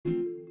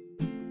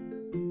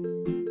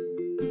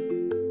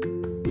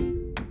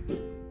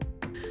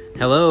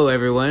Hello,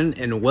 everyone,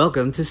 and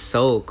welcome to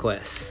Soul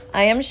Quest.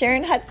 I am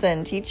Sharon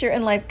Hudson, teacher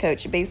and life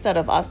coach based out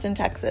of Austin,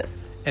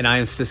 Texas. And I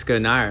am Cisco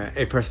Naira,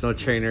 a personal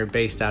trainer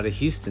based out of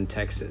Houston,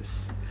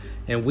 Texas.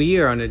 And we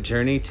are on a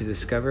journey to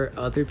discover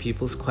other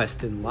people's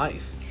quest in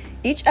life.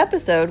 Each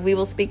episode, we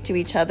will speak to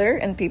each other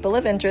and people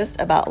of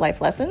interest about life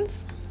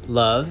lessons,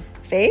 love,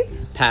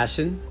 faith,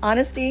 passion,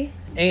 honesty,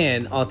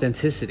 and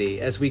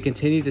authenticity as we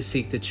continue to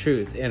seek the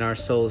truth in our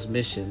soul's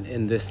mission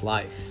in this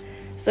life.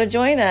 So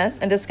join us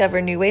and discover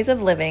new ways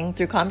of living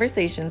through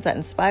conversations that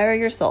inspire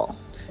your soul.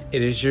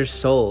 It is your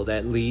soul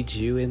that leads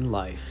you in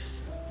life.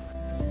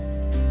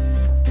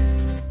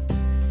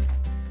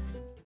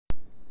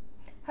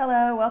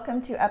 Hello,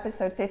 welcome to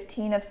episode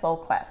 15 of Soul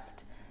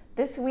Quest.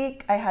 This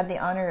week, I had the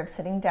honor of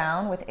sitting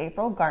down with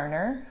April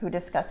Garner, who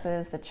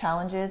discusses the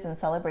challenges and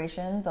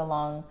celebrations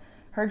along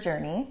her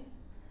journey.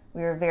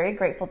 We are very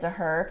grateful to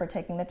her for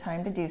taking the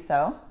time to do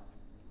so.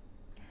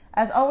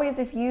 As always,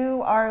 if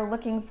you are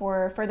looking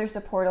for further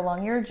support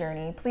along your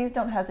journey, please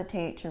don't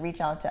hesitate to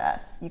reach out to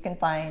us. You can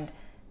find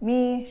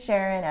me,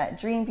 Sharon, at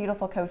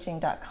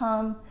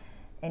dreambeautifulcoaching.com,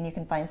 and you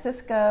can find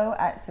Cisco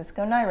at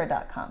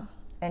cisconaira.com.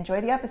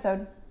 Enjoy the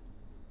episode.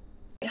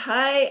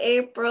 Hi,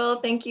 April.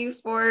 Thank you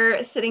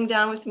for sitting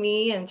down with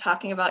me and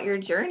talking about your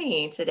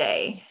journey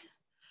today.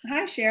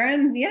 Hi,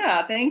 Sharon.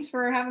 Yeah, thanks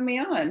for having me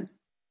on.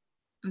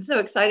 I'm so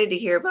excited to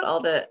hear about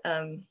all the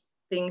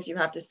things you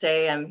have to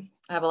say.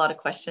 I have a lot of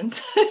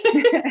questions.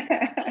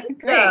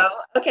 Great.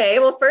 Okay.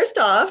 Well, first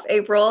off,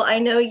 April, I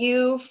know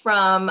you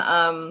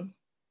from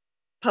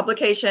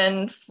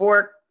publication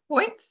 4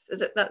 Points.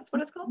 Is it that's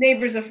what it's called?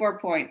 Neighbors of 4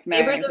 Points.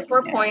 Neighbors of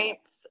 4 Points.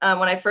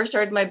 When I first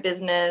started my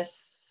business,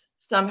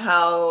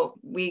 somehow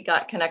we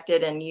got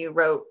connected, and you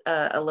wrote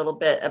a little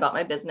bit about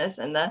my business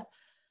in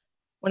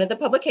one of the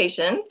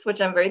publications,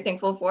 which I'm very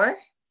thankful for.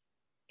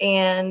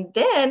 And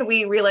then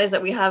we realized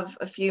that we have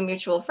a few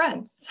mutual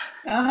friends.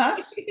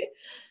 Uh-huh.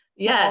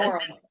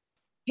 Yes.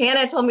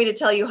 Hannah told me to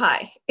tell you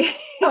hi.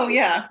 Oh,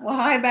 yeah. Well,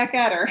 hi back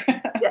at her.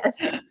 Yes.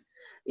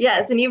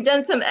 Yes. And you've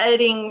done some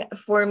editing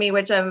for me,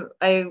 which I'm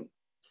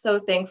so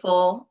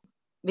thankful,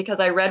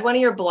 because I read one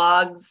of your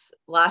blogs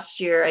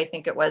last year, I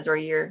think it was, or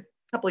a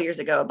couple of years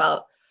ago,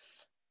 about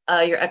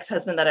your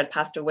ex-husband that had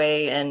passed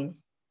away. And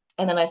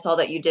then I saw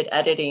that you did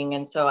editing.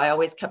 And so I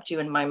always kept you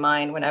in my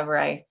mind whenever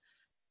I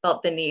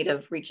felt the need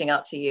of reaching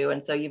out to you.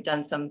 And so you've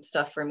done some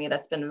stuff for me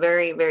that's been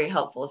very, very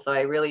helpful. So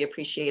I really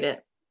appreciate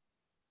it.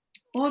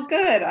 Well,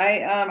 good.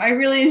 I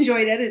really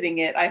enjoyed editing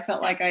it. I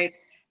felt like I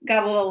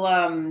got a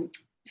little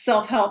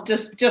self-help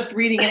just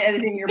reading and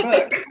editing your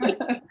book.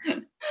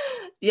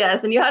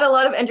 Yes. And you had a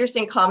lot of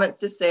interesting comments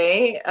to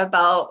say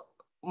about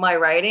my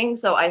writing.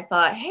 So I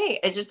thought, hey,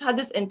 I just had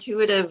this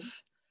intuitive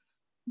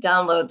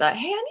download that,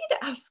 hey,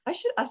 I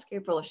should ask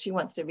April if she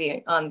wants to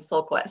be on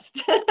Soul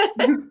Quest.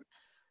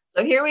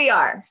 So here we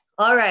are.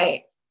 All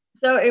right.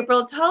 So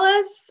April, tell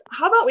us,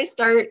 how about we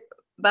start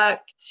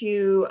back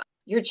to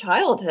your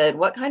childhood?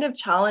 What kind of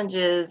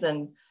challenges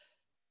and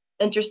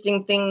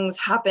interesting things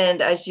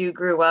happened as you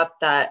grew up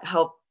that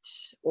helped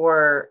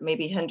or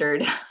maybe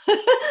hindered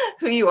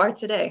who you are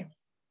today?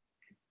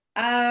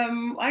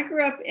 I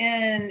grew up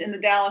in the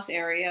Dallas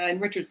area, in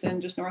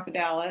Richardson, just north of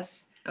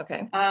Dallas.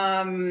 Okay.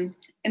 And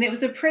it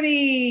was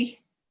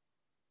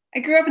I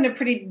grew up in a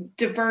pretty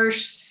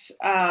diverse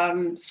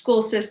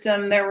school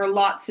system. There were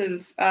lots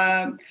of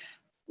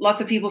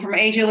people from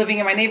Asia living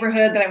in my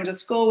neighborhood that I went to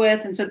school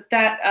with. And so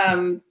that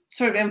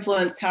sort of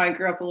influenced how I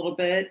grew up a little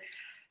bit.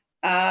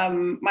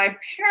 My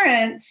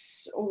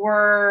parents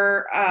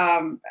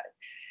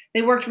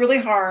they worked really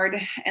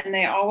hard, and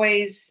they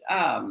always,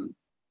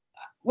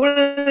 one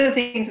of the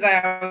things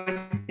that I always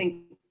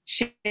think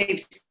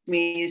shaped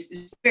me is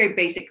just a very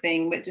basic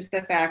thing, but just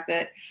the fact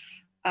that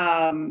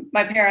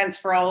my parents,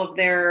 for all of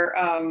their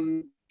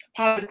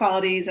positive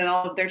qualities and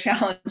all of their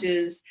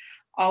challenges,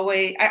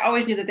 I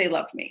always knew that they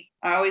loved me.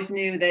 I always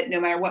knew that no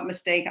matter what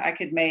mistake I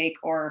could make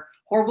or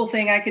horrible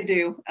thing I could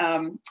do,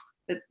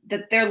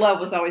 that their love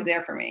was always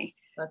there for me.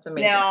 That's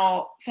amazing.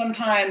 Now,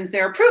 sometimes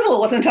their approval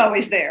wasn't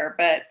always there,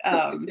 but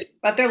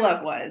their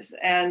love was.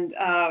 And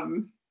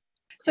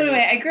so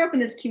anyway, I grew up in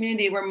this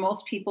community where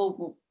most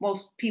people, it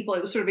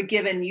was sort of a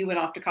given. You went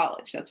off to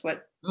college. That's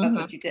what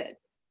you did.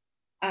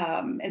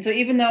 And so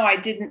even though I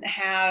didn't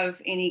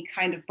have any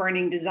kind of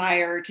burning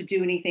desire to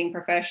do anything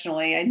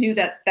professionally, I knew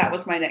that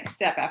was my next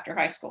step after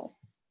high school.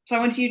 So I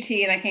went to UT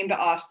and I came to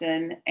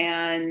Austin,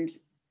 and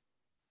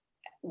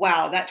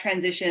wow, that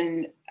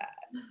transition,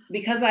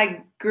 because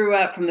I grew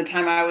up from the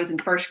time I was in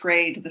first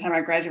grade to the time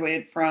I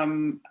graduated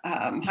from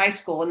high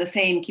school in the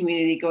same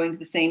community, going to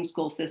the same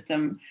school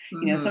system.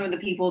 Mm-hmm. You know, some of the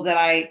people that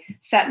I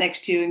sat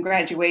next to in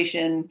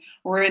graduation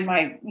were in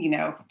my,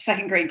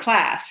 second grade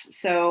class.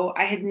 So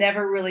I had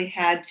never really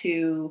had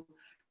to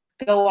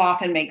go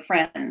off and make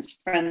friends.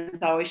 Friends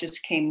always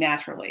just came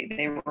naturally.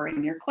 They were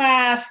in your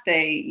class.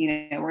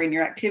 They, were in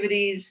your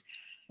activities.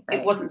 Right.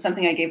 It wasn't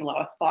something I gave a lot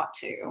of thought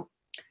to.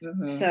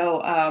 Mm-hmm.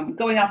 So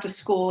going off to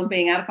school and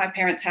being out of my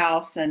parents'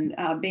 house and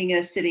being in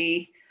a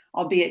city,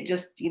 albeit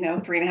just,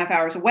 3.5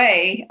 hours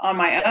away on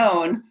my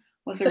own,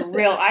 was a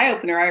real eye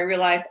opener. I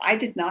realized I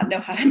did not know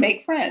how to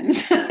make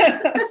friends.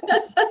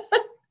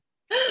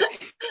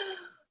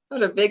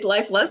 What a big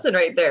life lesson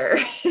right there.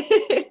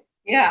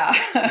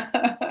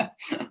 Yeah.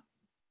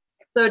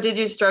 So did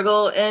you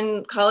struggle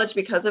in college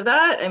because of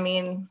that? I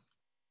mean,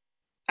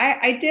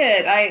 I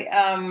did.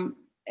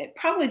 It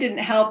probably didn't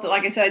help that,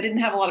 like I said, I didn't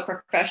have a lot of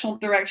professional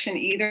direction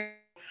either.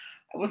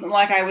 It wasn't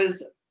like I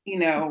was,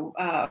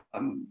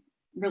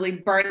 really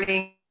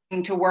burning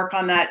to work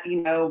on that,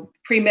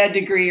 pre-med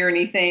degree or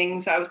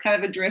anything. So I was kind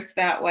of adrift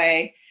that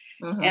way.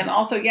 And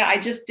also, yeah, I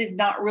just did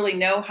not really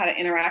know how to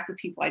interact with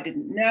people I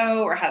didn't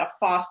know, or how to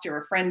foster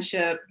a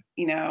friendship,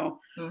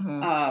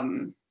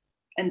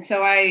 and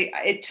so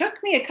it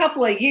took me a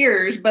couple of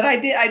years, but I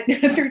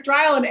through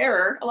trial and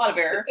error, a lot of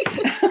error,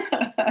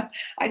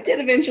 I did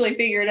eventually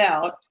figure it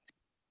out.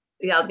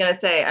 Yeah, I was going to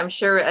say, I'm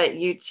sure at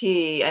UT,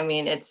 I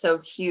mean, it's so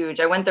huge.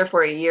 I went there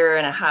for a year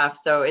and a half.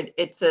 So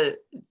it's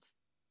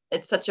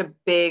such a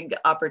big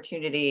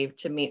opportunity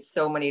to meet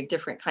so many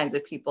different kinds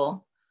of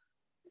people.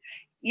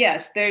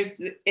 Yes,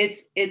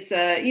 it's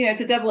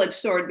a double-edged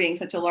sword being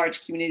such a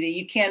large community.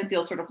 You can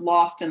feel sort of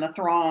lost in the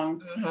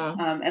throng,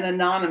 and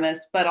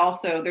anonymous, but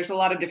also there's a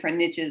lot of different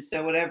niches.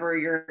 So whatever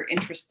your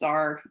interests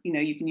are,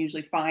 you can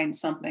usually find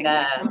something,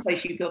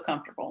 someplace you feel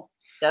comfortable.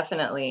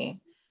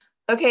 Definitely.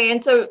 Okay,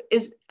 and so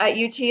is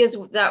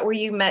that where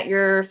you met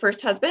your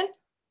first husband?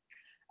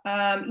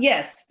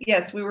 Yes,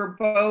 we were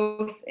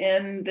both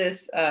in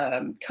this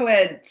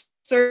co-ed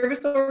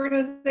service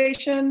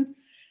organization.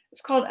 It's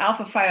called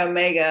Alpha Phi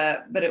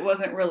Omega, but it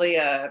wasn't really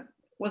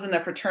wasn't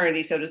a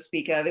fraternity, so to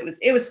speak of.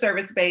 It was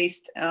service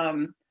based,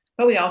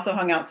 but we also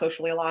hung out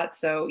socially a lot.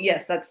 So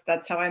yes,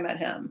 that's how I met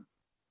him.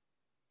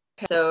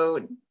 So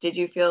did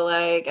you feel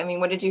like, I mean,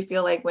 what did you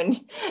feel like when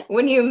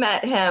you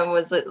met him?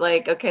 Was it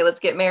like, okay,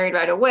 let's get married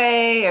right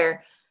away?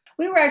 Or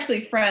we were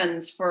actually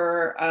friends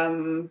for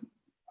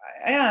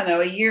I don't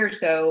know, a year or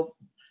so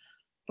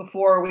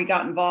before we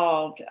got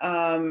involved.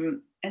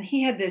 And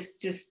he had this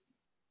just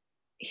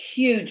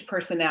huge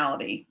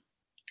personality,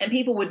 and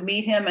people would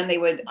meet him and they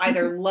would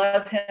either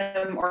love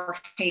him or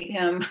hate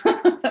him.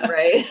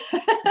 Right.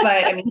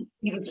 But I mean,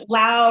 he was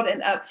loud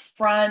and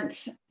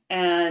upfront.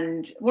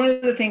 And one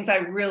of the things I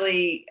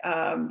really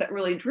that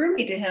really drew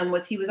me to him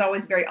was he was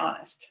always very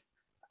honest.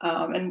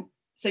 And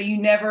so you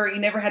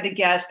never had to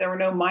guess. There were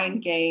no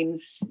mind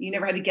games. You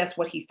never had to guess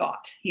what he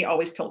thought. He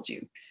always told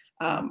you,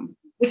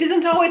 which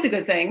isn't always a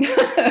good thing.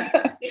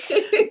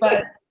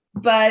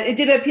 But it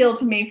did appeal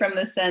to me from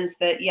the sense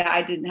that, yeah,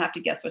 I didn't have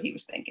to guess what he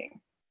was thinking.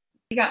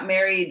 He got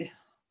married.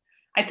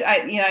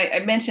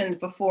 I mentioned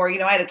before,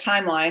 I had a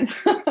timeline.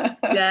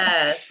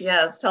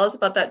 Yes. Tell us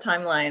about that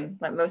timeline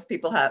that most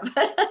people have.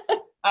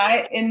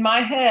 In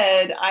my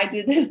head, I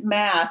did this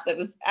math that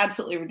was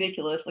absolutely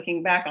ridiculous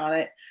looking back on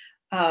it,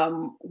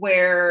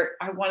 where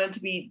I wanted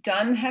to be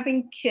done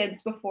having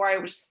kids before I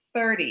was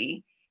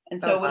 30. And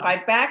so if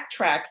I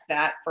backtracked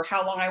that for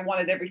how long I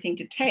wanted everything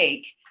to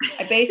take,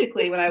 I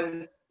basically, when I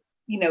was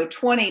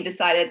 20,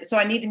 decided, so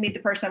I need to meet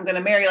the person I'm going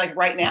to marry like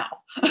right now.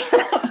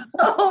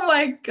 Oh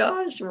my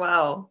gosh.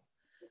 Wow.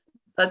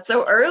 That's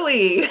so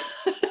early.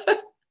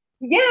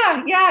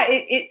 Yeah.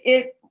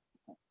 It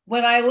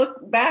when I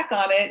look back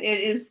on it,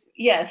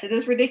 it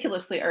is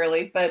ridiculously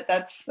early, but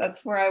that's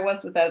where I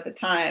was with that at the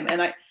time.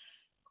 And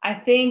I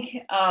think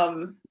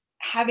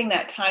having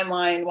that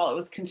timeline, while it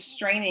was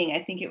constraining,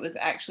 I think it was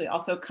actually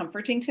also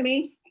comforting to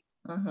me,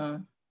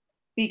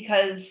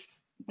 because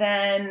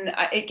then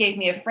it gave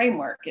me a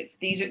framework. It's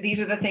these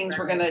are the things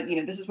we're gonna,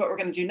 this is what we're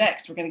gonna do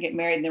next. We're gonna get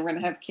married, and then we're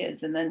gonna have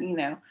kids, and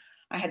then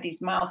I had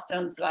these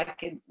milestones that I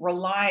could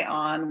rely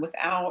on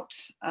without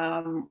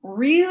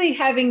really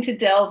having to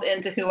delve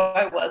into who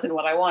I was and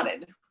what I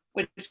wanted,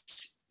 which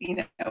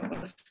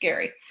was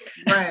scary.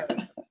 Right.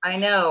 I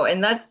know.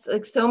 And that's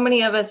like, so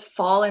many of us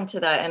fall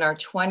into that in our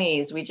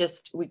 20s.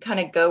 We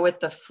kind of go with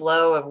the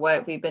flow of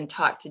what we've been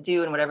taught to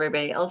do and what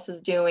everybody else is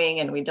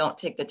doing. And we don't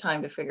take the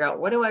time to figure out,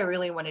 what do I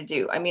really want to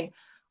do? I mean,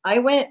 I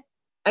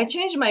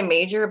changed my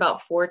major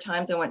about 4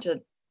 times. I went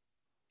to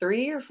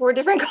 3 or 4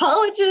 different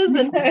colleges,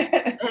 and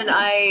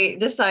I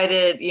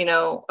decided,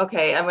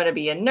 okay, I'm going to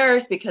be a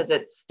nurse because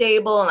it's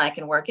stable and I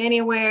can work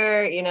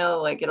anywhere,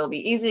 like it'll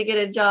be easy to get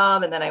a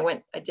job. And then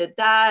I did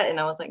that, and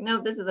I was like, no,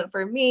 this isn't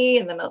for me.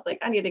 And then I was like,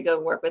 I need to go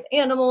work with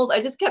animals.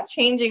 I just kept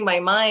changing my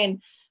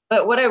mind.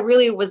 But what I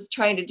really was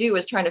trying to do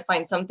was trying to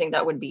find something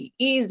that would be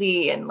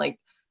easy and like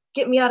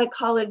get me out of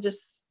college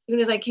as soon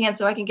as I can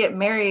so I can get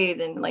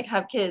married and like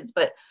have kids.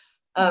 But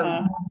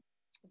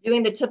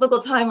doing the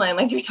typical timeline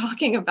like you're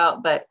talking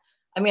about. But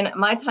I mean,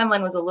 my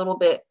timeline was a little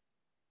bit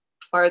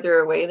farther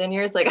away than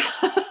yours. Like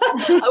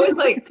I was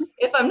like,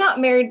 if I'm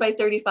not married by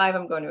 35,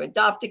 I'm going to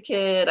adopt a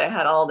kid. I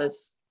had all this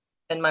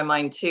in my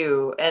mind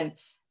too. And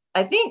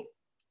I think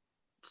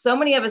so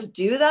many of us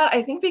do that.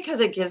 I think because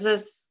it gives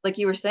us, like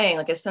you were saying,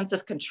 like a sense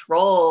of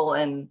control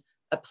and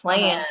a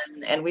plan,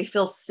 and we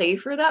feel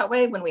safer that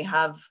way when we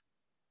have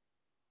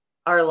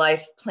our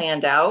life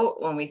planned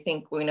out, when we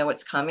think we know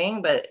what's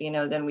coming, but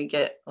then we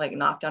get like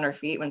knocked on our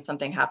feet when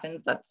something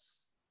happens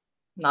that's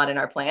not in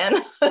our plan.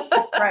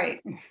 Right.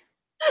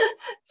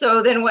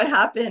 So then what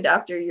happened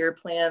after your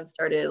plan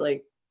started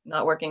like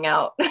not working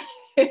out?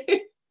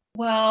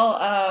 Well,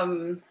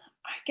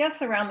 I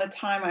guess around the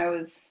time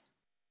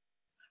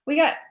we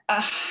got,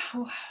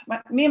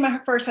 me and my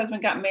first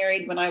husband got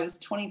married when I was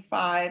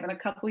 25, and a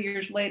couple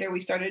years later, we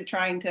started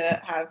trying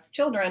to have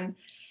children,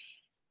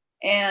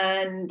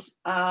 and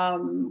I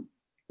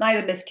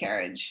had a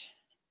miscarriage,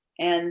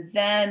 and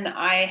then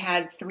I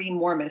had 3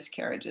 more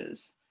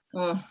miscarriages.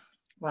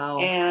 Wow.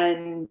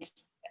 And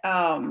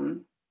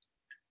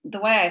the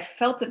way I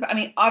felt I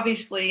mean,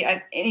 obviously,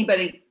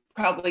 anybody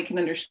probably can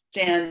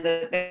understand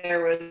that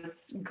there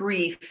was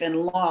grief and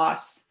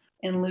loss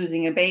in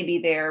losing a baby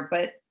there,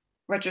 but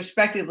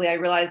retrospectively, I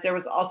realized there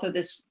was also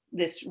this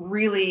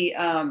really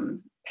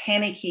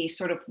panicky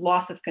sort of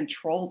loss of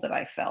control that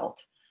I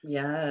felt.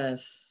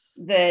 Yes.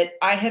 That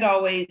I had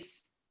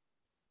always,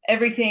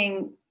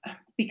 everything,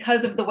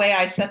 because of the way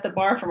I set the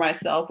bar for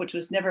myself, which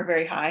was never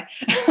very high,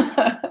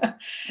 I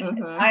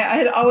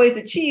had always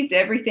achieved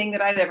everything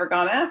that I'd ever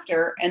gone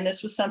after. And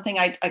this was something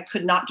I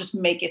could not just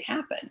make it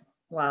happen.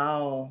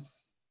 Wow.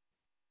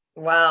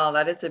 Wow,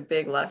 that is a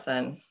big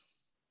lesson.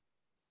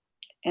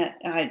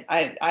 And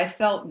I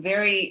felt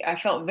very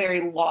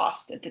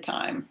lost at the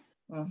time.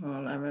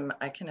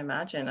 I can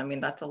imagine. I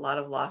mean, that's a lot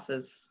of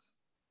losses.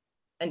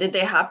 And did they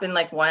happen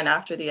like one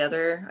after the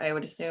other? I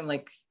would assume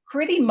like.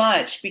 Pretty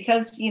much,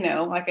 because,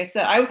 like I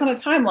said, I was on a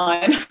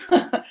timeline.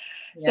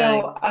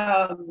 So,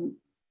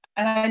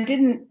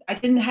 and I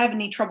didn't have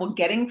any trouble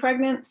getting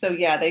pregnant. So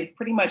yeah, they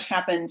pretty much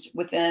happened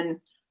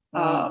within,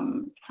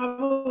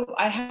 probably,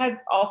 I had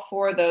all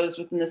 4 of those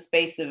within the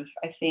space of,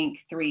 I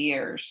think, 3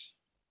 years.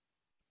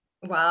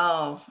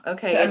 Wow.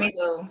 Okay. So, I mean,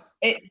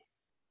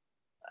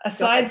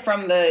 aside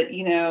from the,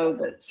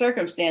 the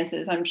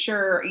circumstances, I'm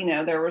sure,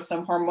 there were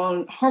some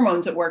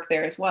hormones at work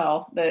there as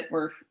well it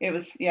was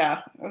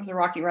a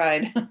rocky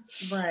ride.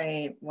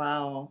 Right.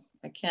 Wow.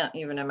 I can't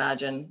even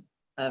imagine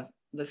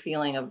the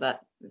feeling of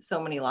that. So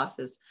many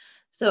losses.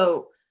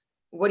 So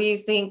what do you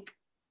think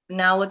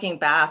now, looking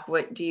back,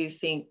 what do you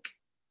think,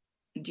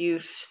 do you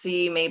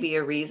see maybe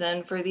a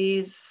reason for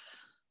these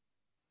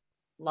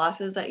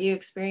losses that you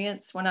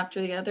experienced one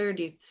after the other?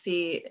 Do you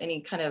see any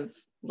kind of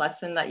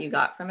lesson that you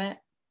got from it?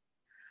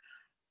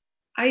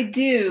 I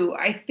do.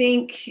 I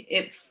think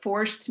it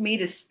forced me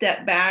to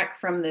step back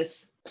from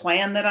this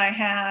plan that I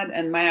had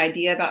and my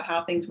idea about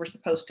how things were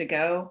supposed to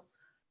go.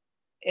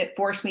 It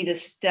forced me to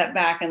step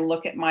back and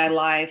look at my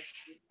life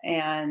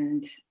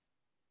and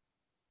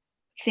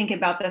think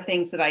about the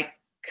things that I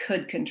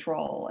could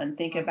control and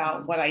think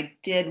about what I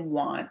did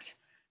want,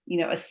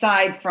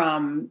 aside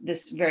from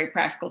this very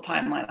practical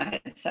timeline I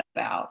had set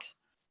out.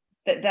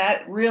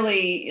 That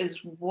really is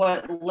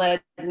what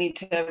led me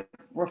to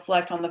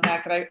reflect on the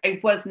fact that I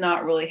was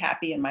not really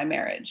happy in my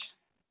marriage.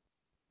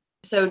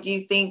 So do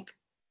you think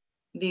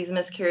these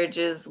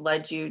miscarriages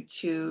led you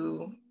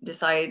to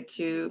decide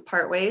to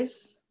part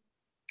ways?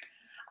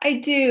 I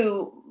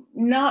do.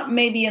 Not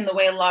maybe in the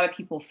way a lot of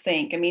people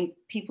think. I mean,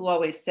 people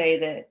always say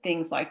that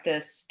things like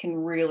this can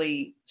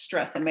really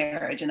stress a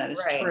marriage, and that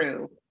is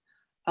true.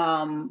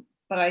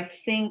 But I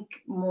think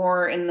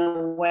more in the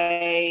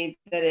way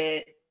that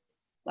it,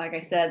 like I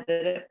said,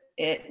 that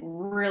it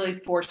really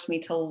forced me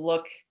to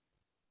look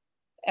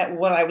at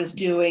what I was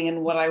doing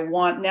and what I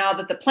want now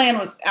that the plan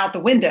was out the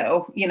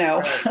window,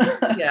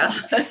 Right. Yeah.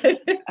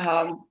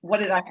 What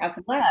did I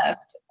have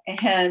left?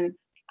 And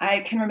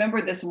I can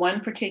remember this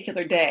one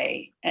particular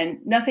day, and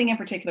nothing in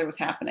particular was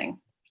happening,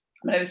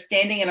 but I was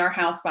standing in our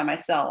house by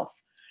myself,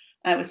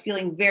 and I was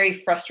feeling very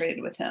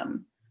frustrated with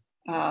him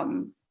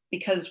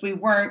because we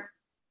weren't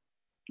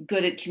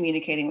good at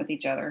communicating with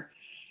each other.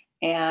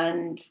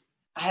 And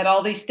I had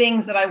all these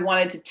things that I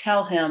wanted to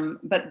tell him,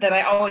 but that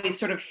I always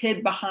sort of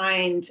hid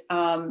behind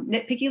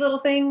nitpicky little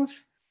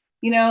things,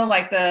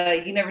 like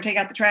the you never take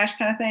out the trash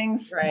kind of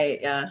things. Right.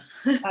 Yeah.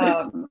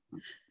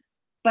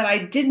 But I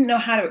didn't know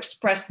how to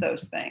express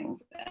those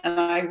things. And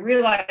I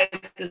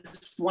realized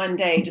this one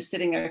day, just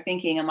sitting there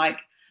thinking, I'm like,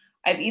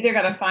 I've either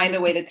got to find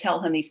a way to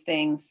tell him these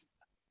things,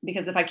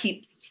 because if I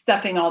keep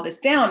stuffing all this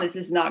down, this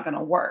is not going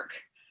to work.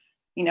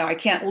 I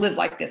can't live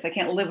like this. I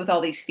can't live with all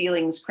these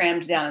feelings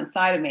crammed down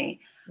inside of me.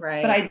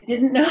 Right. But I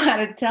didn't know how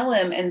to tell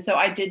him. And so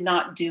I did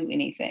not do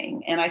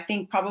anything. And I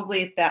think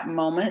probably at that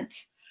moment,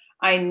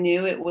 I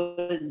knew it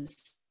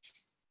was,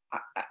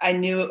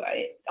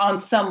 on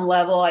some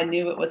level, I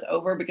knew it was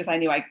over, because I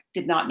knew I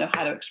did not know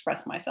how to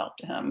express myself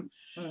to him.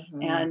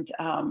 And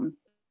how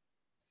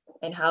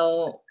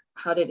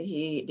did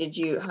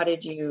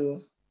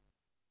you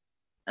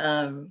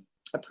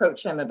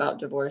approach him about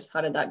divorce?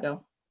 How did that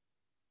go?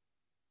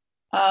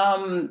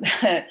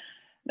 That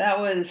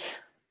was,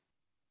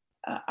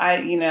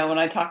 when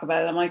I talk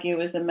about it, I'm like, it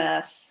was a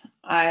mess.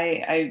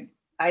 I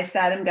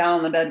sat him down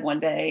on the bed one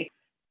day,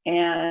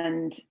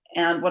 and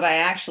what I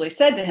actually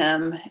said to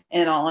him,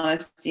 in all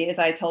honesty, is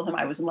I told him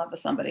I was in love with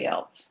somebody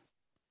else.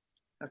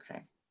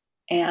 Okay.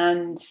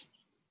 And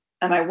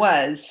I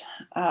was,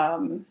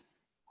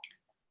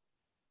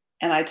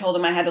 and I told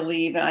him I had to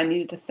leave and I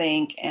needed to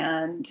think.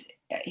 And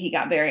he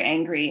got very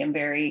angry and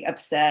very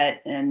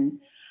upset.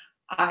 And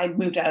I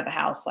moved out of the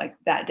house like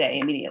that day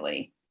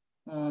immediately.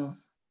 Mm.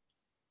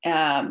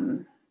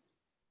 And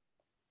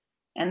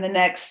the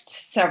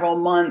next several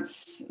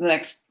months, the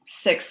next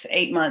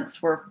 6-8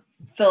 months were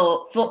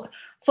full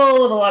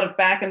of a lot of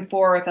back and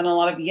forth and a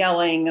lot of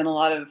yelling and a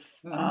lot of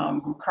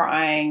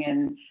crying.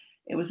 And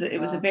it was a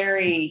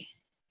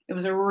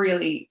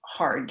really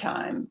hard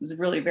time. It was a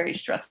really very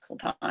stressful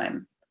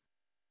time.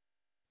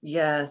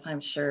 Yes,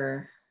 I'm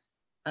sure.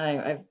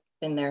 I've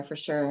been there for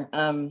sure.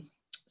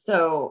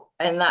 So,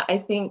 and that, I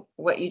think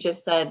what you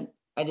just said,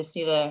 I just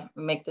need to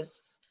make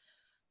this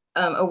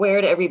aware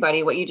to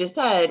everybody. What you just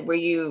said, where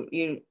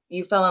you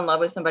fell in love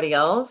with somebody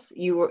else,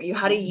 you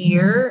had a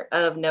year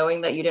of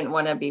knowing that you didn't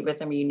want to be with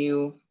them. You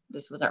knew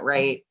this wasn't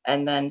right,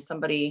 and then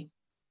somebody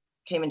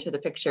came into the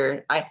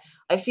picture.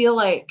 I feel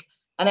like,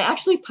 and I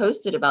actually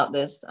posted about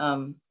this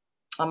on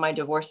my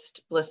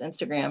Divorced Bliss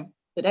Instagram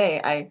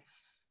today.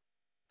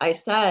 I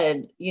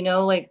said,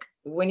 like,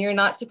 when you're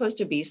not supposed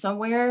to be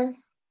somewhere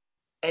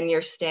and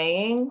you're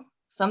staying,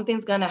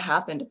 something's going to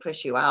happen to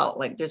push you out.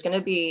 Like, there's going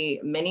to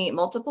be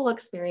multiple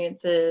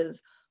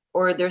experiences,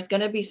 or there's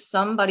going to be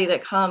somebody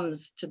that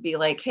comes to be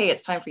like, hey,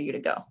 it's time for you to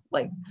go.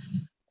 Like,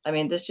 I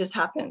mean, this just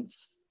happens.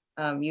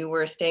 You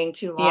were staying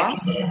too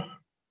long,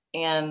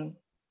 and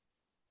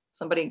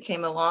somebody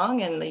came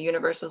along and the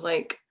universe was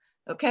like,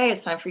 okay,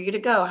 it's time for you to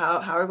go. How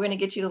are we going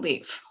to get you to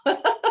leave?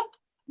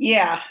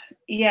 Yeah.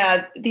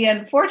 The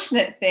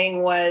unfortunate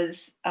thing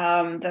was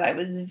that I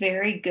was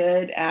very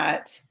good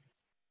at,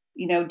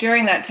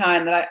 during that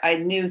time that I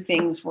knew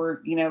things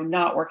were,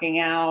 not working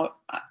out.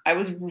 I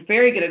was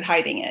very good at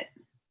hiding it.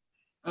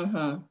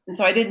 And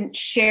so I didn't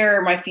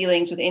share my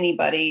feelings with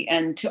anybody.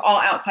 And to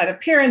all outside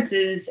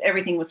appearances,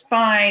 everything was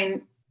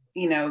fine.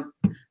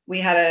 We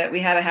had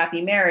a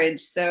happy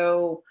marriage.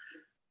 So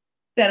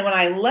then when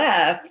I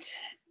left,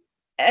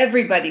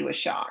 everybody was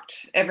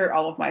shocked.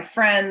 All of my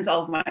friends,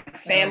 all of my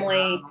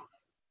family.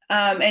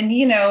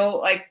 And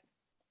like,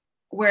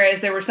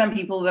 whereas there were some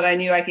people that I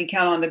knew I could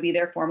count on to be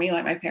there for me,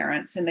 like my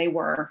parents, and they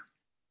were.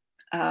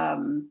 I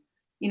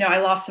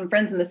lost some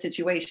friends in the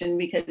situation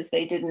because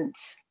they didn't.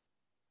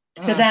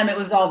 To them, it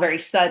was all very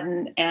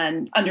sudden,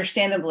 and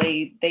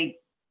understandably, they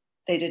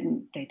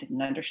didn't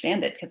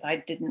understand it because I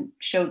didn't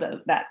show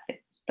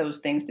those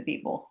things to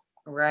people.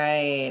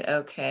 Right.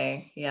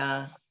 Okay.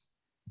 Yeah.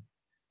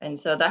 And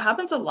so that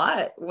happens a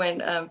lot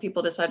when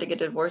people decide to get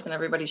divorced and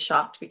everybody's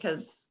shocked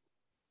because,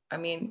 I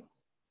mean,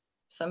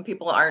 some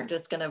people aren't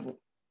just going to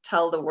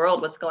tell the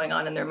world what's going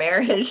on in their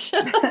marriage.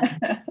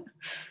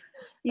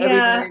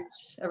 Yeah.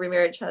 Every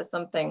marriage has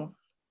something.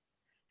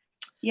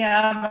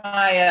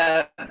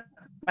 Yeah.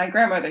 My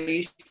grandmother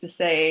used to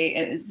say,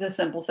 and it's a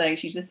simple saying,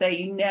 she used to say,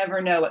 you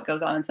never know what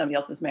goes on in somebody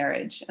else's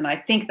marriage. And I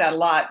think that a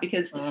lot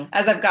because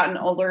as I've gotten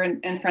older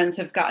and friends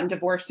have gotten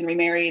divorced and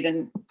remarried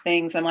and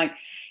things, I'm like,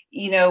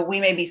 we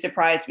may be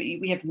surprised, but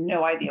we have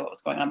no idea what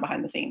was going on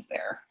behind the scenes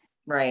there.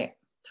 Right.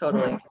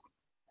 Totally.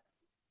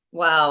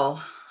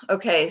 Wow.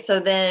 Okay. So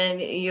then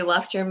you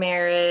left your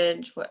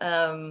marriage,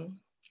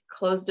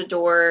 closed a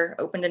door,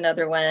 opened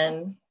another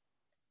one,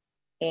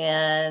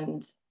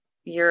 and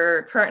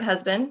your current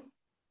husband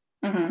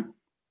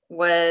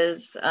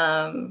was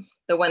the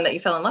one that you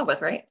fell in love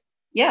with, right?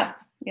 Yeah.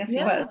 Yes, he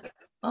was.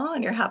 Oh,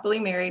 and you're happily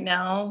married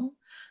now.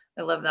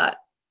 I love that.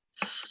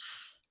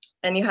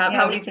 And you have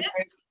how many kids?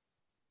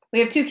 We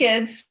have 2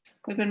 kids.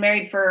 We've been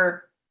married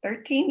for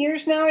 13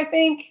 years now, I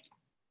think.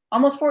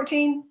 Almost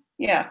 14.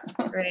 Yeah.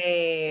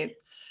 Great.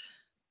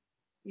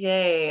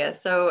 Yay.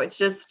 So it's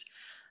just,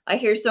 I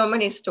hear so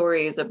many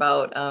stories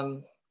about,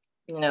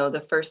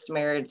 the first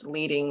marriage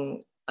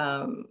leading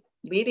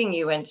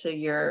you into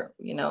your,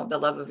 the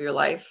love of your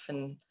life.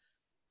 And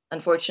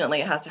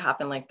unfortunately, it has to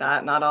happen like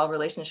that. Not all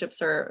relationships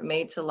are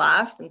made to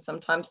last. And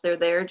sometimes they're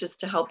there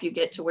just to help you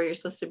get to where you're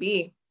supposed to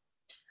be.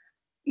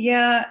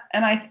 Yeah.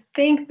 And I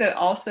think that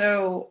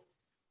also,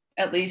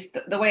 at least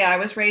the way I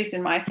was raised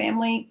in my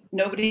family,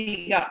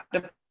 nobody got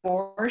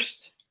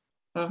divorced.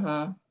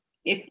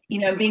 If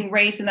being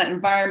raised in that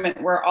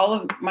environment where all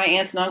of my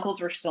aunts and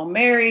uncles were still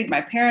married,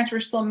 my parents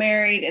were still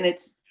married, and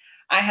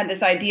I had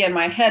this idea in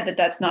my head that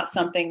that's not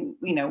something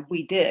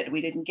we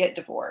didn't get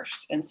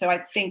divorced. And so I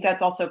think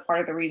that's also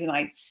part of the reason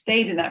I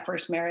stayed in that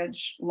first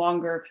marriage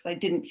longer, because I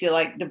didn't feel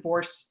like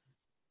divorce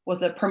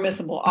was a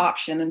permissible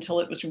option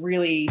until it was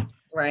really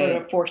sort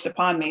of forced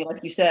upon me,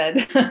 like you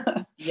said.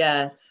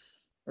 Yes.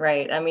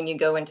 Right. I mean, you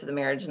go into the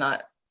marriage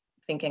not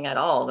thinking at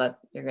all that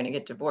you're going to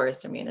get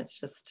divorced. I mean, it's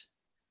just,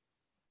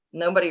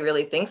 nobody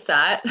really thinks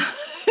that.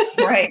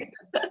 Right.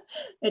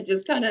 It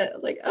just kind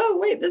of like, oh,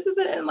 wait, this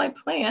isn't in my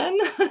plan.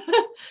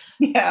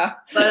 Yeah.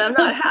 But I'm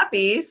not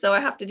happy, so I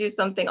have to do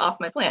something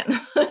off my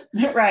plan.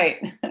 Right.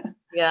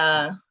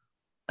 Yeah.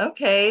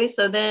 Okay.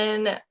 So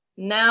then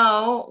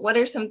now, what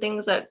are some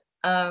things that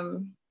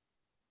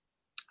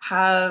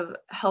have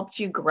helped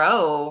you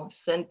grow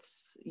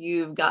since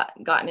you've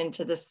gotten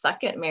into this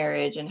second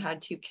marriage and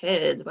had 2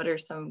 kids? What are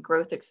some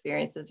growth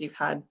experiences you've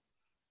had?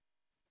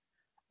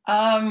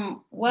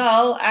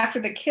 Well, after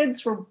the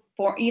kids were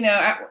born,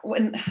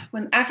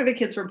 when after the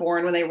kids were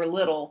born, when they were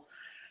little,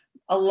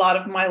 a lot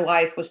of my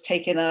life was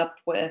taken up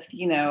with,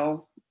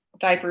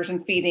 diapers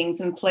and feedings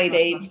and play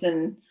dates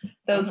and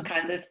those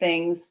kinds of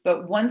things.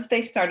 But once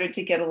they started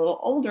to get a little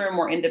older and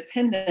more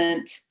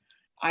independent,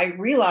 I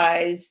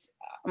realized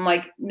I'm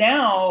like,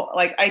 now,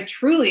 like, I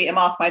truly am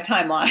off my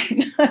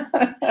timeline.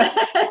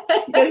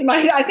 Because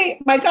I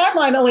think my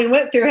timeline only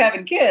went through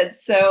having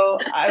kids. So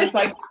I was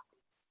like,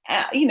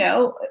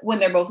 when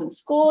they're both in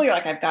school, you're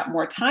like, I've got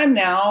more time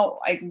now.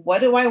 Like,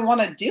 what do I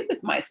want to do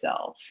with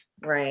myself?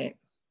 Right.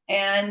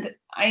 And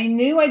I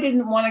knew I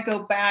didn't want to go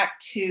back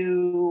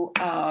to,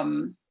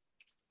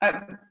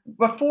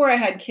 before I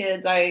had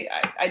kids, I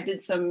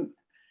did some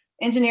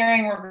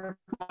engineering work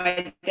with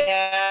my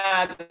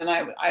dad, and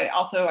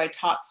I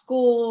taught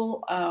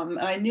school, and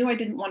I knew I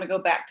didn't want to go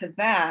back to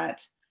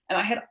that. And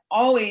I had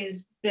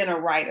always been a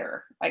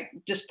writer, like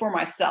just for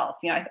myself.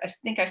 I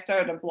think I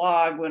started a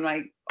blog when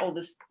my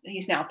oldest,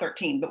 he's now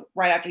 13, but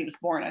right after he was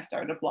born, I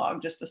started a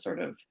blog just to sort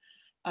of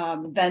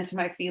vent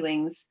my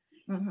feelings.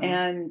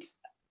 And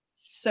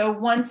so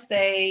once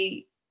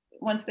the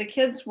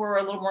kids were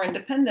a little more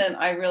independent,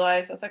 I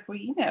realized, I was like,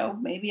 well,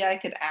 maybe I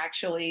could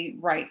actually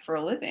write for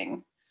a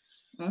living.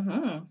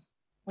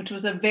 Which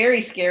was a very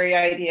scary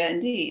idea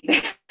indeed.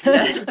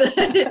 Yes,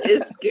 it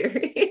is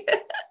scary.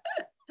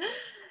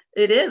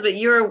 It is, but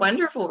you're a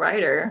wonderful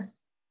writer.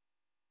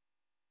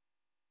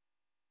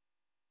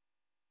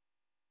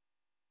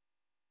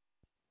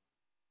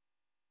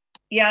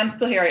 Yeah, I'm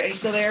still here. Are you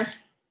still there?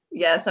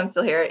 Yes, I'm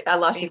still here. I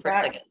lost you for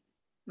a second,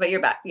 but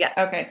you're back. Yeah.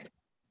 Okay.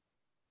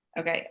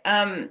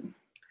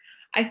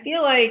 I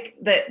feel like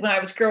that when I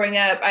was growing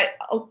up,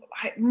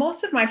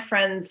 most of my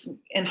friends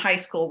in high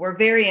school were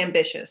very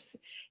ambitious.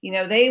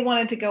 They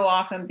wanted to go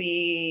off and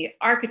be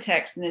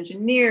architects and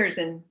engineers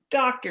and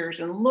doctors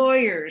and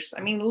lawyers.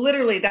 I mean,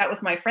 literally, that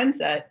was my friend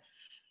set.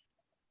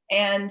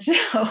 And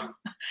so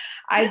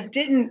I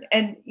didn't,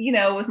 and,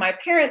 with my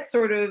parents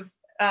sort of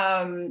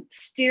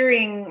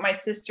steering my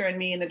sister and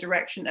me in the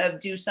direction of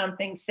do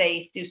something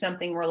safe, do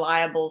something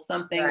reliable,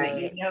 something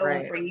that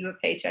will bring you a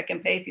paycheck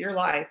and pay for your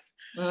life.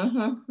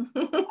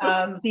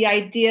 The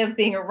idea of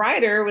being a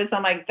writer was,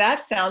 I'm like,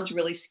 that sounds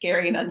really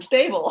scary and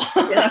unstable.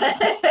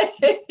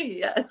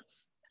 Yes,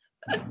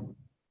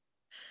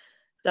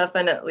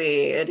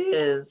 definitely it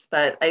is.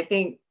 But I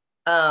think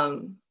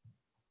the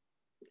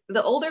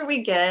older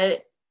we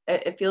get,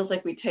 it feels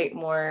like we take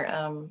more,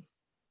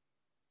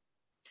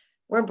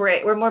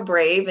 we're more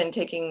brave in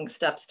taking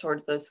steps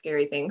towards those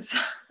scary things.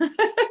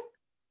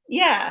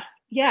 Yeah,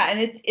 and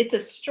it's a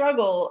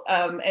struggle,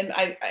 and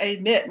I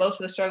admit most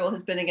of the struggle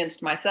has been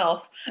against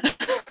myself.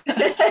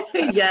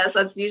 Yes,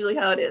 that's usually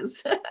how it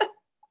is.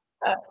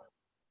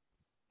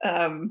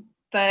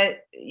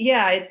 But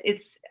yeah,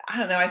 it's I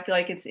don't know, I feel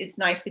like it's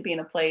nice to be in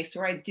a place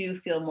where I do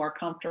feel more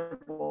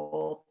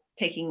comfortable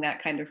taking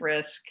that kind of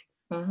risk,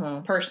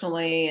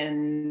 personally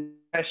and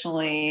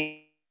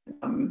professionally.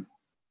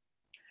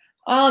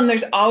 And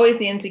there's always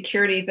the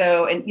insecurity,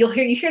 though, and you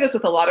hear this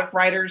with a lot of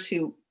writers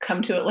who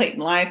come to it late in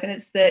life, and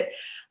it's that,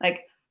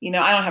 like, I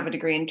don't have a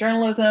degree in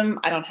journalism,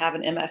 I don't have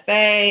an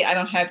MFA, I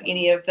don't have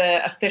any of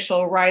the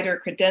official writer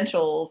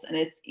credentials, and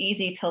it's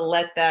easy to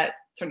let that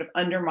sort of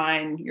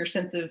undermine your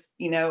sense of,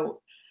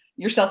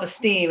 your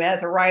self-esteem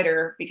as a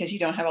writer because you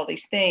don't have all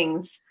these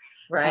things.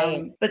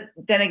 Right. But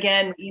then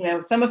again,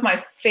 some of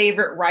my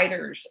favorite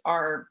writers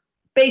are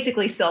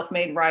basically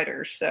self-made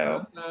writers.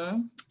 So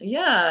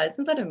yeah,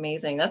 isn't that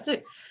amazing? That's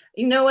it.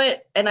 You know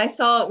what? And I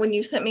saw when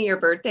you sent me your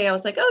birthday, I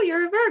was like, oh,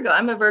 you're a Virgo.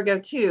 I'm a Virgo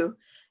too.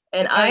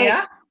 And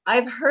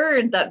I've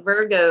heard that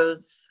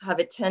Virgos have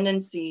a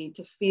tendency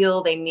to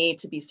feel they need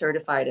to be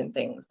certified in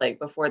things, like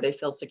before they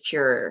feel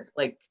secure.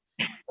 Like,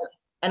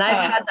 and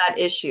I've had that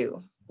issue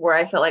where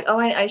I felt like, oh,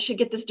 I should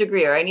get this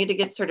degree, or I need to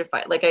get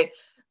certified. Like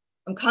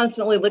I'm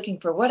constantly looking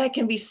for what I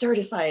can be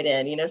certified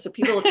in, so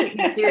people will take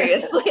me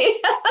seriously.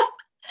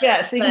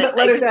 Yeah, so you can put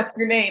letters after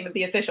your name and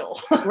be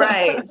official.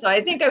 Right. So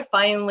I think I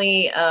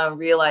finally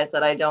realized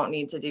that I don't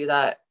need to do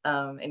that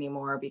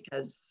anymore,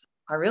 because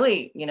I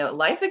really,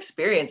 life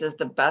experience is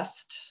the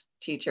best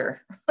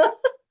teacher.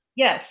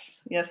 Yes,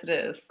 it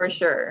is. For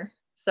sure.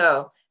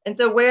 So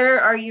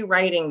where are you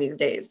writing these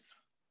days?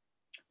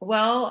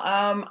 Well,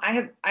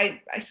 I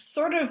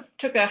sort of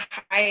took a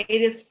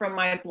hiatus from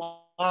my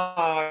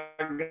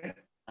blog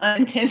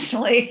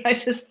unintentionally. I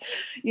just,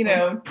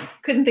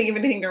 couldn't think of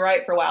anything to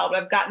write for a while,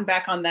 but I've gotten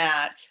back on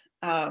that.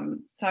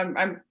 So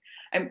I'm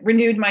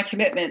renewed my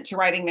commitment to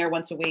writing there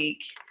once a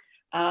week.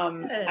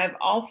 I've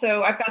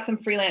got some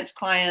freelance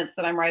clients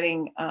that I'm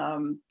writing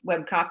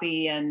web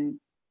copy and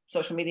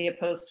social media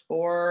posts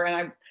for, and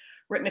I've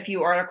written a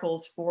few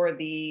articles for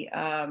the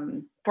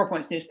 4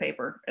 Points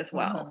newspaper as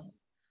well.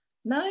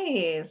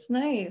 Nice.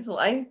 Well,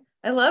 I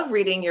love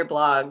reading your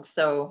blog,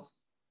 so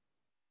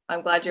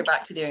I'm glad you're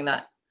back to doing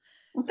that.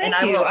 Well, thank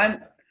you.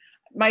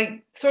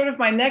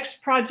 My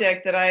next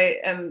project that I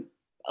am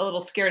a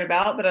little scared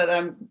about, but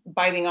I'm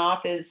biting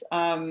off, is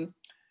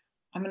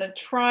I'm going to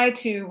try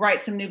to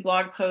write some new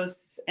blog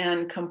posts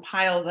and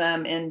compile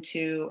them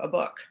into a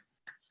book.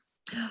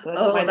 So that's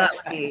my That next would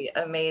step. be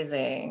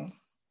amazing.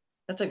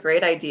 That's a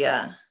great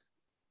idea.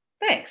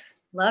 Thanks.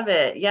 Love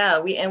it. Yeah,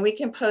 we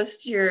can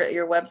post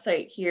your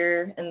website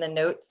here in the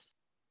notes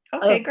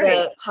of great.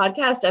 the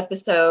podcast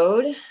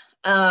episode.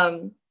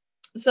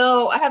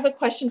 So I have a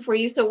question for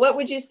you. So what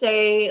would you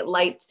say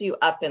lights you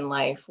up in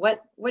life?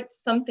 What's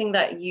something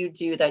that you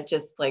do that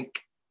just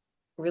like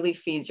really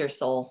feeds your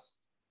soul?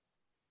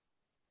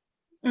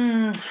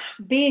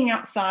 Being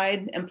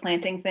outside and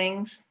planting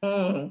things.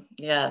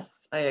 Yes,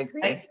 I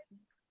agree.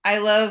 I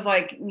love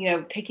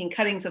taking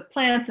cuttings of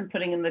plants and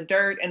putting in the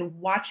dirt and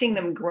watching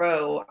them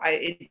grow.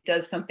 It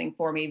does something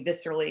for me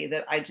viscerally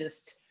that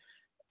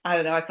I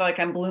don't know. I feel like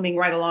I'm blooming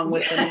right along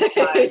with them.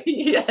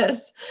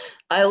 Yes,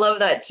 I love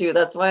that too.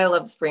 That's why I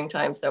love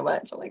springtime so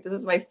much. I'm like, this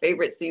is my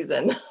favorite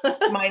season.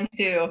 Mine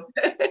too.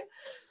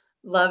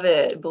 Love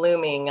it,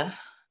 blooming.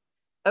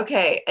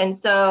 Okay, and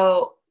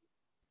so,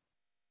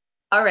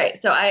 all right.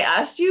 So I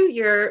asked you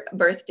your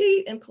birth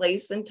date and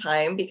place and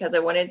time because I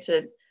wanted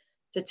to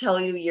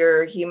tell you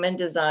your human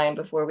design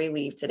before we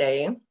leave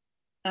today.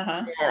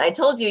 And I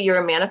told you you're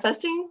a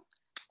manifesting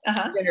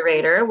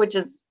generator, which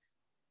is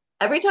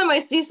every time I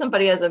see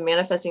somebody as a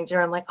manifesting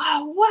generator, I'm like,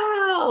 oh,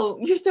 wow,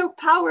 you're so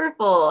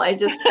powerful. I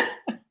just,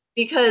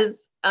 because,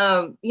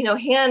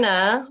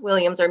 Hannah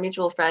Williams, our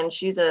mutual friend,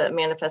 she's a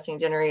manifesting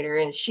generator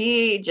and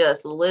she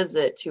just lives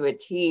it to a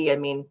T. I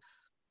mean,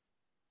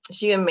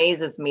 she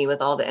amazes me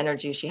with all the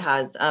energy she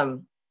has.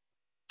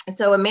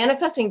 So a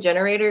manifesting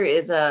generator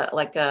is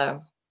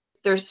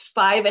there's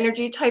 5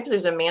 energy types.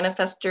 There's a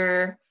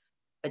manifester,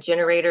 a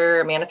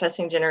generator, a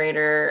manifesting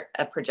generator,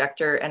 a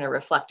projector, and a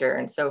reflector.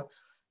 And so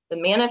the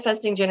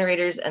manifesting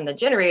generators and the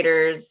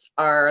generators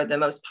are the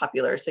most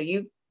popular. So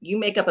you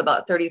make up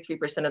about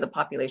 33% of the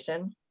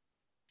population.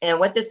 And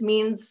what this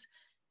means,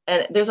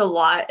 and there's a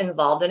lot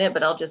involved in it,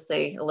 but I'll just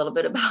say a little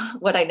bit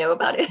about what I know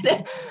about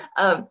it.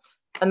 A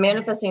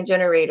manifesting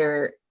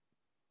generator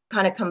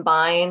kind of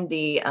combine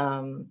the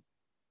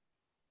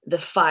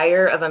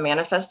fire of a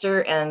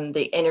manifester and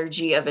the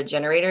energy of a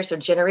generator. So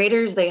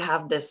generators, they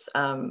have this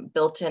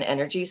built-in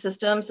energy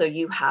system. So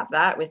you have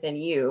that within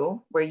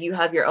you where you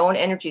have your own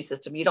energy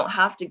system. You don't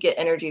have to get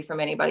energy from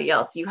anybody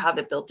else. You have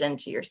it built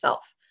into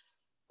yourself.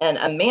 And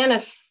a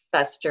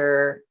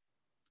manifester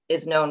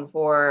is known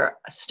for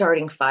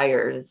starting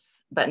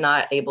fires, but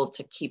not able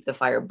to keep the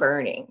fire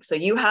burning. So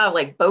you have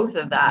like both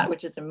of that,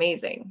 which is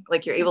amazing.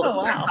 Like you're able to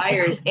start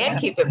fires and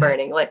keep it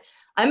burning. Like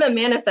I'm a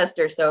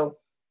manifester. So,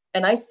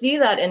 and I see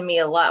that in me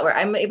a lot where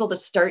I'm able to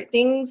start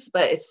things,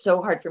 but it's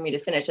so hard for me to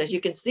finish. As you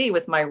can see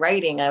with my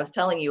writing, I was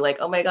telling you like,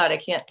 oh my God, I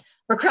can't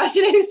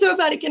procrastinate so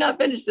bad. I cannot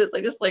finish this.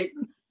 I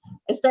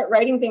start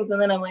writing things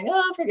and then I'm like,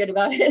 oh, forget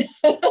about it.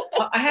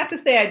 Well, I have to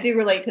say, I do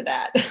relate to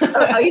that.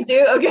 Oh, you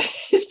do? Okay.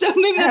 So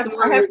maybe I have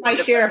my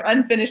share of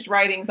unfinished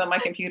writings on my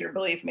computer,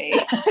 believe me.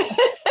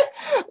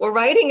 Well,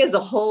 writing is a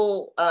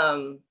whole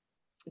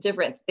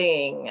different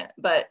thing,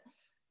 but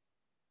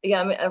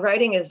yeah,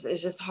 writing is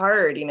just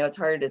hard.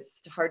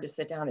 It's hard to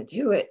sit down and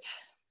do it.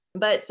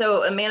 But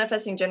so a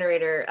manifesting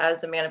generator,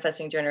 as a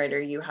manifesting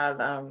generator, you have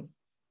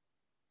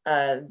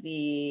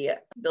the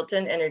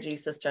built-in energy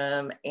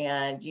system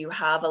and you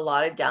have a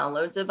lot of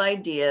downloads of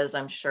ideas,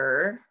 I'm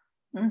sure.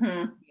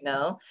 And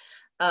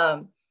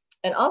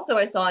also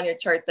I saw on your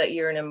chart that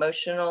you're an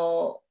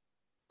emotional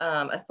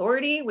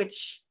authority,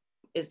 which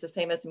is the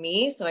same as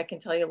me. So I can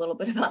tell you a little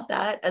bit about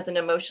that. As an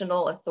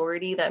emotional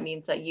authority, that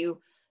means that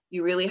you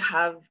really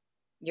have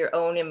your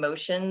own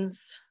emotions.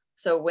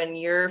 So when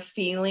you're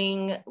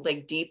feeling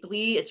like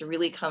deeply, it's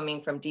really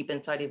coming from deep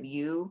inside of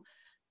you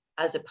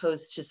as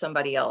opposed to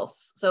somebody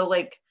else. So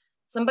like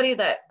somebody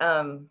that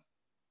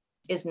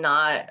is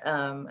not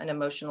an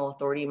emotional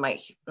authority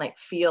might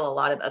feel a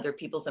lot of other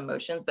people's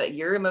emotions, but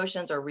your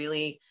emotions are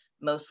really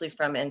mostly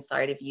from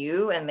inside of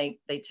you, and they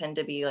tend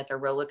to be like a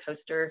roller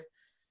coaster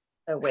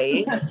of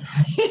waves.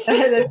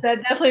 that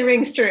definitely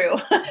rings true.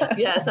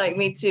 Yes, like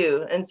me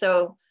too. And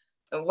so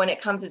when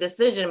it comes to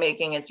decision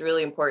making, it's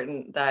really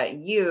important that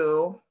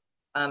you,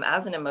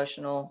 as an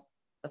emotional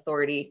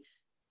authority,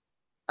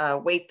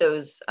 wait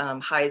those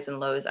highs and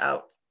lows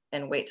out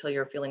and wait till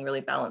you're feeling really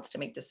balanced to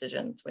make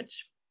decisions,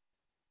 which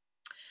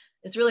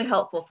is really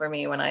helpful for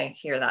me when I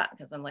hear that,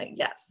 because I'm like,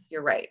 yes,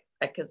 you're right.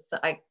 Because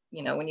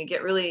when you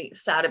get really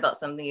sad about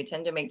something, you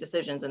tend to make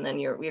decisions and then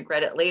you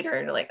regret it later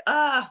and you're like,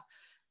 So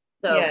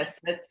yes,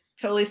 that's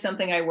totally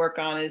something I work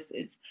on is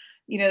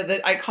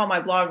that I call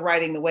my blog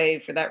Riding the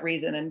Wave for that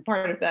reason. And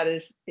part of that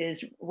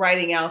is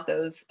writing out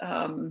those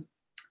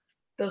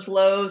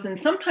lows and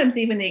sometimes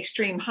even the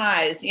extreme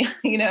highs,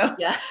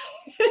 Yeah.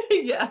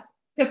 Yeah.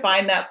 To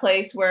find that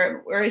place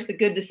where is the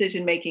good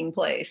decision making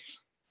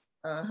place.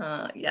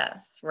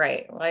 Yes.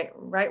 Right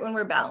when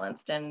we're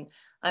balanced. And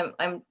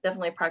I'm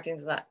definitely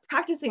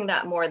practicing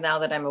that more now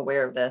that I'm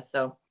aware of this.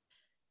 So,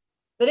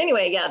 but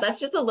anyway, yeah, that's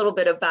just a little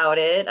bit about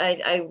it.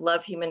 I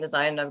love human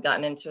design. I've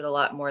gotten into it a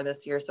lot more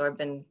this year. So I've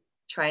been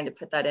trying to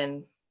put that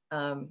in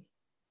to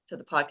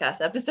the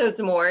podcast episodes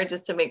more,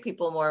 just to make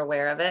people more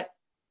aware of it.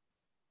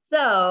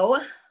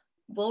 So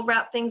we'll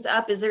wrap things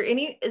up. Is there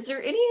any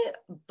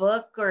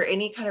book or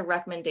any kind of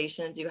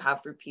recommendations you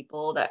have for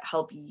people that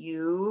help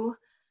you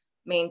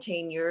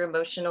maintain your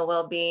emotional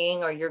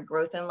well-being or your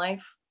growth in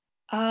life?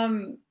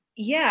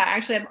 Yeah,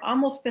 actually, I'm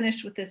almost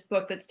finished with this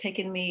book that's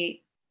taken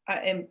me,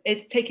 and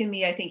it's taken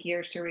me, I think,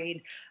 years to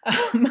read.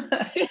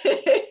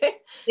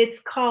 It's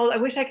called, I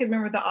wish I could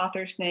remember the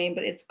author's name,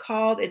 but it's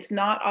called It's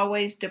Not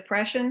Always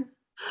Depression.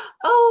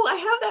 Oh, I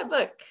have that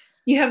book.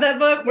 You have that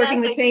book, Yes,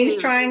 Working the I Change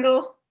do.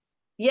 Triangle?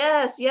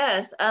 Yes.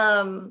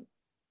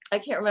 I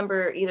can't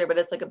remember either, but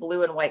it's like a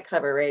blue and white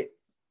cover, right?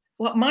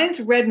 Well, mine's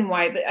red and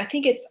white, but I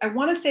think I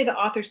want to say the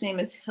author's name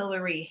is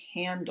Hillary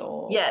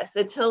Handel. Yes,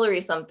 it's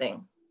Hillary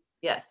something.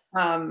 Yes.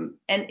 And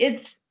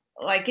it's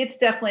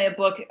definitely a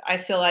book. I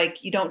feel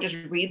like you don't just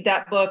read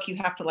that book, you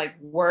have to like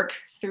work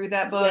through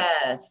that book.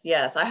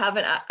 Yes.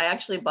 I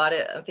actually bought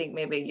it, I think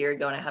maybe a year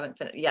ago, and I haven't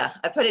finished. Yeah,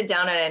 I put it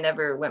down and I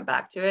never went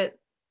back to it.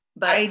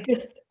 But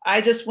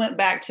I just went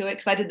back to it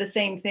because I did the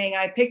same thing.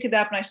 I picked it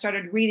up and I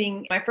started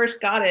reading. When I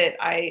first got it,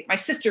 my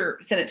sister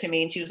sent it to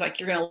me and she was like,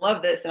 "You're going to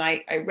love this." And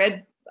I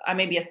read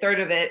maybe a third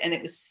of it, and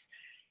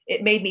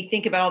it made me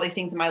think about all these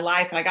things in my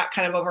life, and I got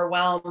kind of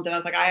overwhelmed, and I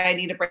was like, I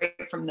need a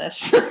break from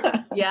this.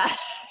 Yeah.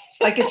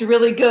 Like, it's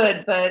really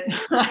good, but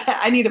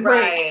I need a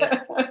break.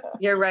 Right.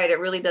 You're right. It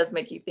really does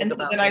make you think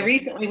about it. And then I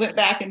recently went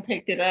back and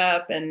picked it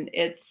up, and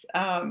it's,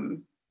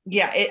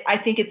 I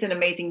think it's an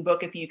amazing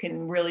book if you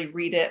can really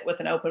read it with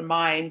an open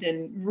mind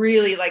and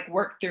really like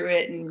work through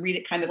it and read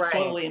it kind of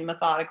slowly and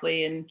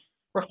methodically and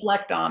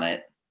reflect on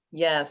it.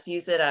 Yes,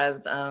 use it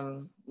as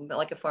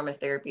like a form of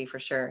therapy for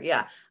sure.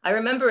 Yeah, I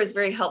remember it was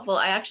very helpful.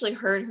 I actually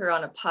heard her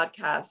on a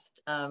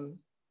podcast. I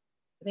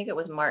think it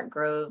was Mark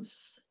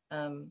Grove's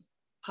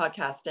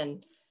podcast,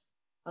 and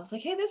I was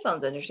like, hey, this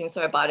sounds interesting.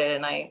 So I bought it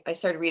and I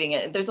started reading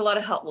it. There's a lot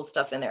of helpful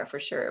stuff in there for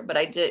sure. But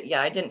I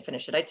didn't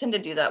finish it. I tend to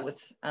do that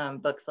with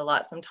books a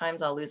lot.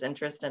 Sometimes I'll lose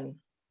interest, and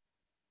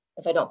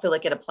if I don't feel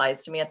like it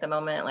applies to me at the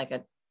moment, like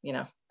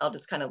I'll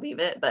just kind of leave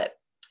it. But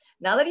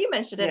now that you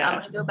mentioned it, I'm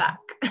going to go back.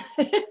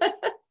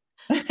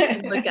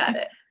 Look at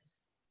it.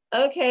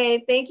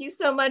 Okay, thank you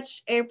so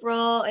much,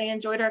 April. I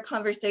enjoyed our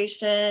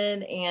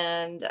conversation,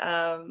 and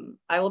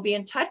I will be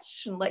in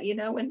touch and let you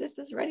know when this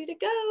is ready to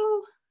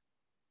go.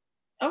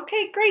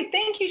 Okay, great.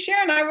 Thank you,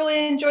 Sharon. I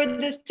really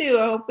enjoyed this too.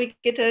 I hope we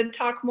get to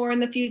talk more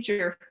in the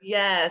future.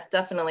 Yes,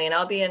 definitely. And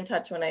I'll be in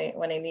touch when I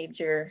need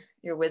your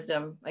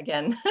wisdom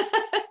again.